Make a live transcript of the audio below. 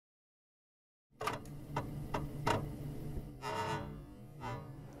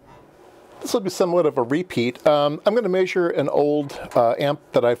this will be somewhat of a repeat. I'm going to measure an old amp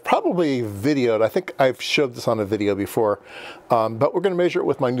that I've probably videoed. I think I've showed this on a video before, but we're going to measure it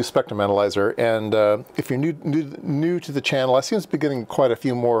with my new spectrum analyzer. And if you're new to the channel, I seem to be getting quite a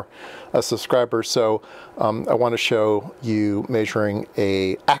few more subscribers, so I want to show you measuring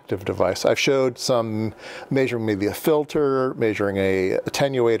a active device. I've showed some measuring maybe a filter, measuring a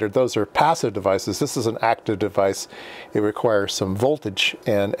attenuator. Those are passive devices. This is an active device. It requires some voltage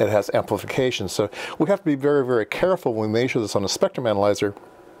and it has amplification. So we have to be very, very careful when we measure this on a spectrum analyzer,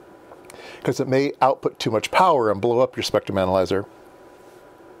 because it may output too much power and blow up your spectrum analyzer.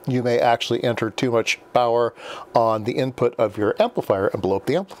 You may actually enter too much power on the input of your amplifier and blow up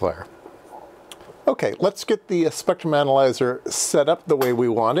the amplifier. Okay, let's get the spectrum analyzer set up the way we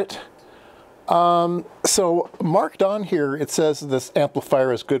want it. So marked on here, it says this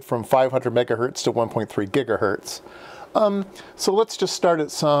amplifier is good from 500 megahertz to 1.3 gigahertz. So let's just start at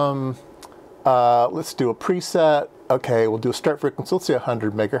some, let's do a preset. Okay, we'll do a start frequency. Let's say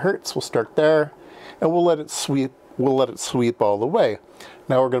 100 megahertz. We'll start there, and we'll let it sweep. We'll let it sweep all the way.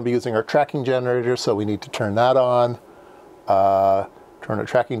 Now we're going to be using our tracking generator, so we need to turn that on. Turn the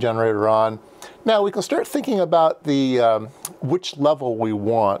tracking generator on. Now we can start thinking about the which level we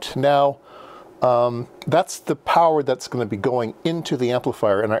want. Now that's the power that's going to be going into the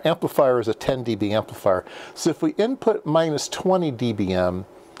amplifier, and our amplifier is a 10 dB amplifier. So if we input minus 20 dBm,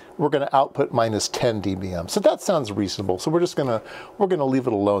 we're going to output minus 10 dBm. So that sounds reasonable. So we're gonna leave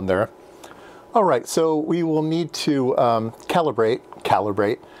it alone there. All right, so we will need to calibrate.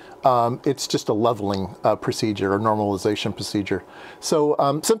 It's just a leveling procedure or normalization procedure.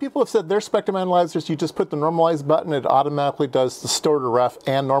 So some people have said their spectrum analyzers, you just put the normalize button, it automatically does the store to ref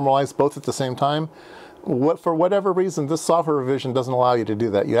and normalize both at the same time. For whatever reason, this software revision doesn't allow you to do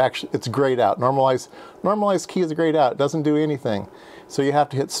that. It's grayed out. Normalize key is grayed out. It doesn't do anything. So you have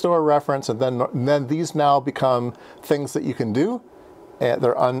to hit store reference, and then these now become things that you can do. And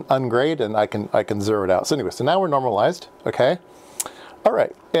they're ungrayed, and I can zero it out. So anyway, so now we're normalized, okay? All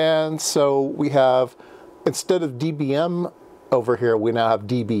right, and so we have, instead of dBm over here, we now have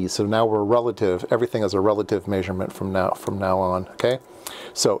dB. So now we're relative. Everything is a relative measurement from now on, okay?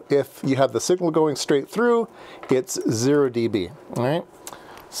 So if you have the signal going straight through, it's 0 dB, all right?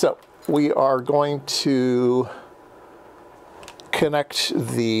 So we are going to connect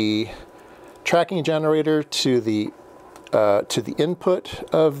the tracking generator to the input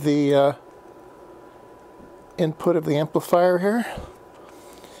of the amplifier here,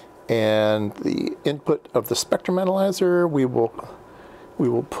 and the input of the spectrum analyzer we will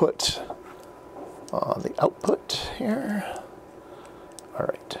put on the output here. All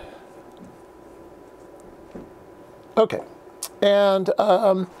right. Okay, and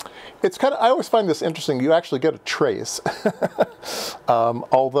it's kind of, I always find this interesting. You actually get a trace,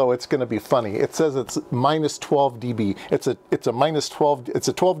 although it's going to be funny. It says it's minus 12 dB. It's a minus 12. It's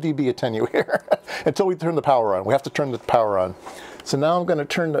a 12 dB attenuator until we turn the power on. We have to turn the power on. So now I'm going to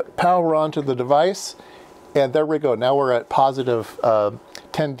turn the power on to the device, and there we go. Now we're at positive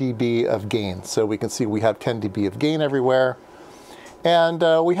 10 dB of gain. So we can see we have 10 dB of gain everywhere, and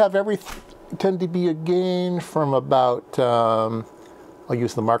we have every 10 dB of gain from about. I'll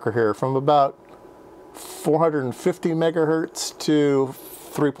use the marker here, from about 450 megahertz to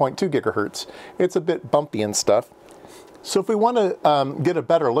 3.2 gigahertz. It's a bit bumpy and stuff. So if we want to get a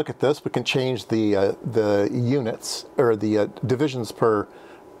better look at this, we can change the units, or the divisions per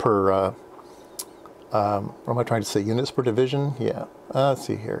what am I trying to say? Units per division? Yeah. Let's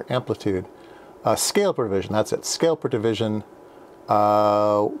see here. Amplitude. Scale per division. That's it. Scale per division.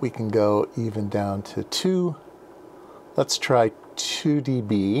 We can go even down to 2. Let's try 2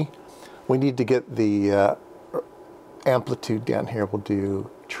 dB. We need to get the amplitude down here. We'll do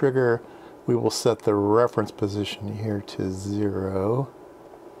trigger. We will set the reference position here to 0.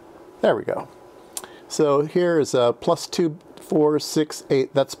 There we go. So here is plus 2, 4, 6,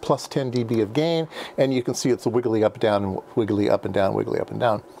 8. That's plus 10 dB of gain, and you can see it's wiggly up, down, wiggly up and down, wiggly up and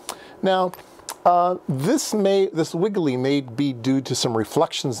down. Now, this wiggly may be due to some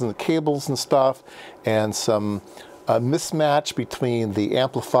reflections in the cables and stuff, and some mismatch between the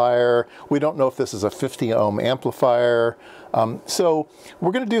amplifier. We don't know if this is a 50 ohm amplifier. So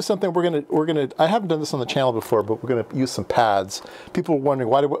we're going to do something. I haven't done this on the channel before, but we're going to use some pads. People are wondering,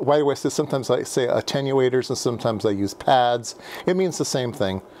 why do I say, sometimes I say attenuators and sometimes I use pads. It means the same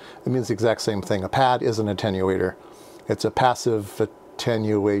thing. It means the exact same thing. A pad is an attenuator. It's a passive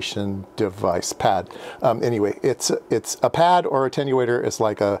attenuation device. Pad. Anyway, it's a pad or attenuator is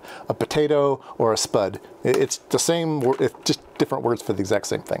like a potato or a spud. It's the same word, it's just different words for the exact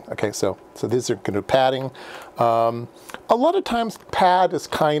same thing. Okay, so these are kind of padding. A lot of times pad is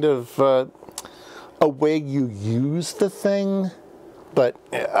kind of a way you use the thing, but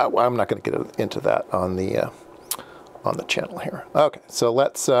I'm not going to get into that on the channel here. Okay, so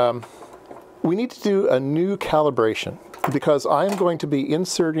let's, we need to do a new calibration because I'm going to be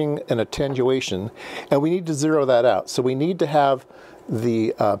inserting an attenuation and we need to zero that out. So we need to have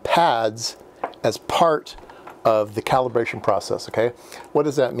the pads as part of the calibration process, okay? What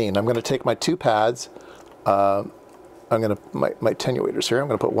does that mean? I'm going to take my two pads, my attenuators here. I'm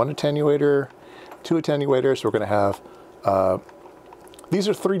going to put one attenuator, two attenuators. We're going to have, these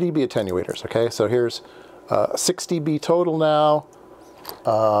are 3 dB attenuators, okay? So here's 6 dB total now.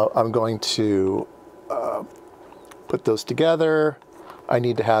 I'm going to put those together. I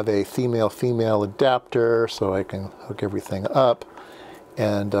need to have a female-female adapter so I can hook everything up.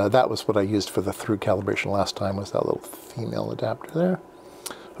 And that was what I used for the through calibration last time, was that little female adapter there.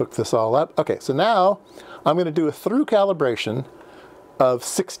 Hook this all up. Okay, so now I'm going to do a through calibration of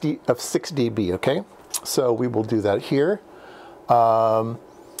 6 dB, okay? So we will do that here.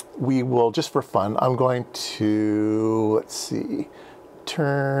 We will, just for fun, I'm going to, let's see,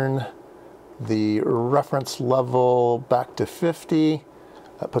 turn the reference level back to 50.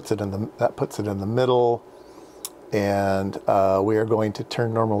 That puts it in the middle. And we are going to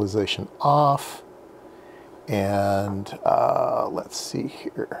turn normalization off. And let's see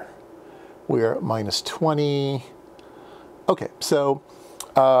here. We are at -20. Okay, so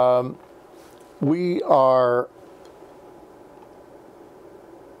we are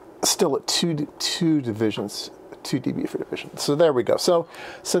still at 2 dB for division. So there we go. So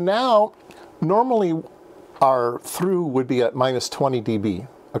now, normally our through would be at -20 dB.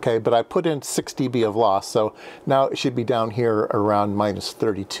 Okay, but I put in 6 dB of loss, so now it should be down here around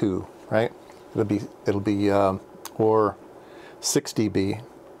 -32, right? It'll be or 6 dB.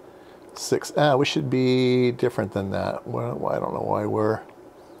 We should be different than that. Well, I don't know why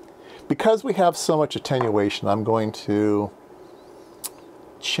because we have so much attenuation, I'm going to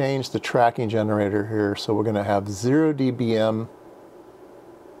change the tracking generator here. So we're going to have 0 dBm.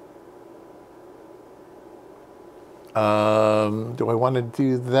 Do I want to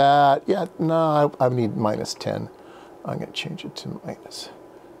do that? Yeah, no, I need -10. I'm going to change it to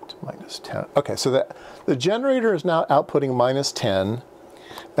 -10. Okay, so the generator is now outputting -10,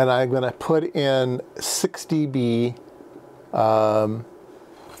 and I'm going to put in 6 dB.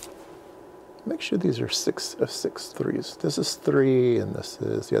 Make sure these are 6 threes. This is 3, and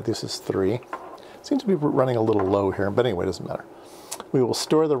this is 3. Seems to be running a little low here, but anyway, it doesn't matter. We will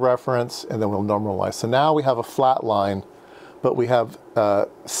store the reference, and then we'll normalize. So now we have a flat line, but we have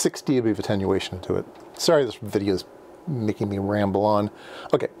 6 dB of attenuation to it. Sorry, this video is making me ramble on.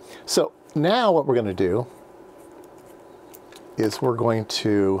 Okay, so now what we're going to do is we're going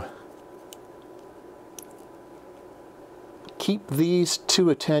to keep these 2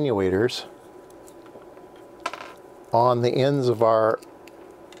 attenuators on the ends of our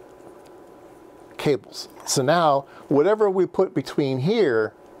cables. So now, whatever we put between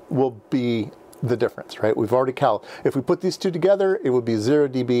here will be the difference, right? We've already if we put these 2 together, it would be 0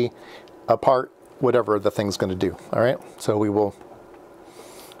 dB apart, whatever the thing's going to do, all right? So we will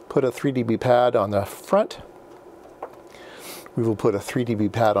put a 3 dB pad on the front. We will put a 3 dB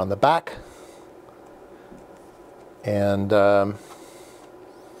pad on the back. And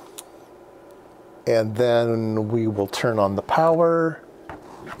then we will turn on the power.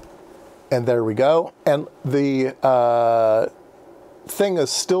 And there we go. And the thing is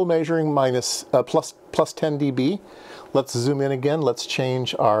still measuring plus 10 dB. Let's zoom in again. Let's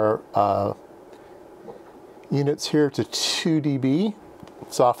change our units here to 2 dB.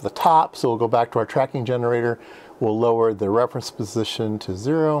 It's off the top, so we'll go back to our tracking generator. We'll lower the reference position to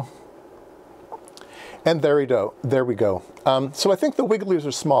 0. And there we go. So I think the wigglies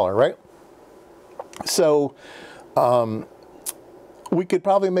are smaller, right? So we could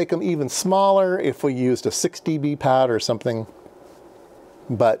probably make them even smaller if we used a 6 dB pad or something.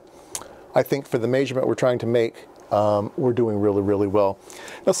 But I think for the measurement we're trying to make, we're doing really, really well.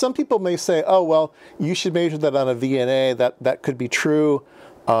 Now, some people may say, oh, well, you should measure that on a VNA. That could be true.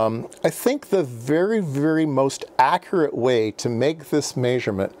 I think the very, very most accurate way to make this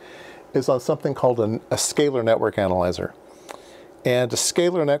measurement is on something called a scalar network analyzer. And a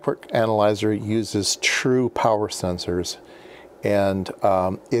scalar network analyzer uses true power sensors, and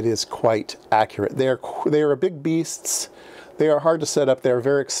it is quite accurate. They are big beasts. They are hard to set up. They are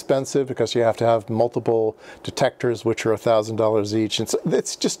very expensive because you have to have multiple detectors, which are $1,000 each. And so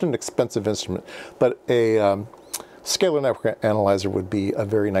it's just an expensive instrument. But a scalar network analyzer would be a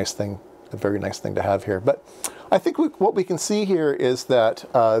very nice thing to have here. But I think what we can see here is that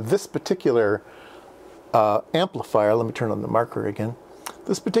this particular amplifier, let me turn on the marker again.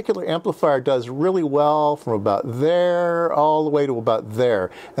 This particular amplifier does really well from about there all the way to about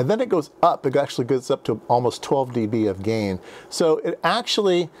there. And then it goes up, it actually goes up to almost 12 dB of gain. So it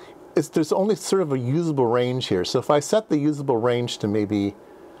actually, there's only sort of a usable range here. So if I set the usable range to maybe,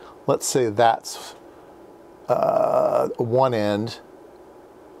 let's say that's one end,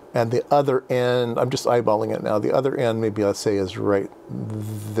 and the other end, I'm just eyeballing it now, the other end maybe let's say is right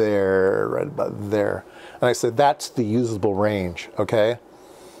there, right about there. And I said that's the usable range, okay?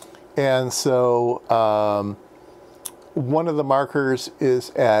 And so one of the markers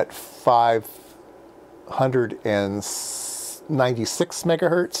is at 596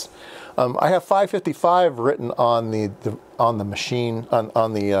 megahertz. I have 555 written on the machine,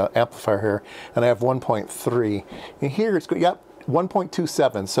 on the amplifier here, and I have 1.3. And here it's, yep,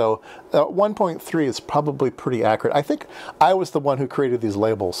 1.27, so 1.3 is probably pretty accurate. I think I was the one who created these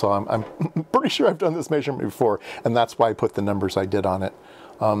labels, so I'm pretty sure I've done this measurement before, and that's why I put the numbers I did on it.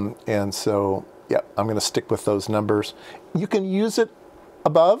 And so, yeah, I'm going to stick with those numbers. You can use it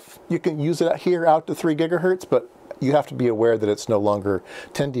above, you can use it here out to 3 gigahertz, but you have to be aware that it's no longer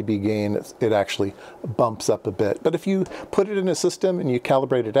 10 dB gain, it actually bumps up a bit. But if you put it in a system and you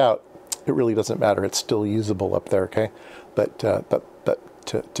calibrate it out, it really doesn't matter. It's still usable up there, okay? But to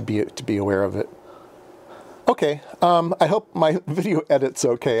be aware of it. Okay, I hope my video edit's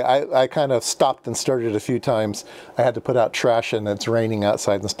okay. I kind of stopped and started a few times. I had to put out trash and it's raining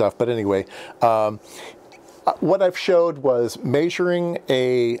outside and stuff. But anyway, what I've showed was measuring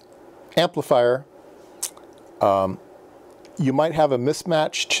a amplifier. You might have a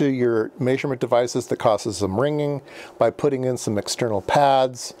mismatch to your measurement devices that causes some ringing. By putting in some external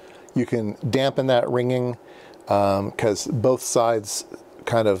pads, you can dampen that ringing because both sides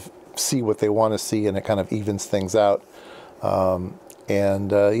kind of see what they want to see and it kind of evens things out.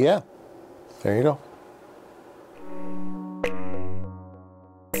 Yeah, there you go.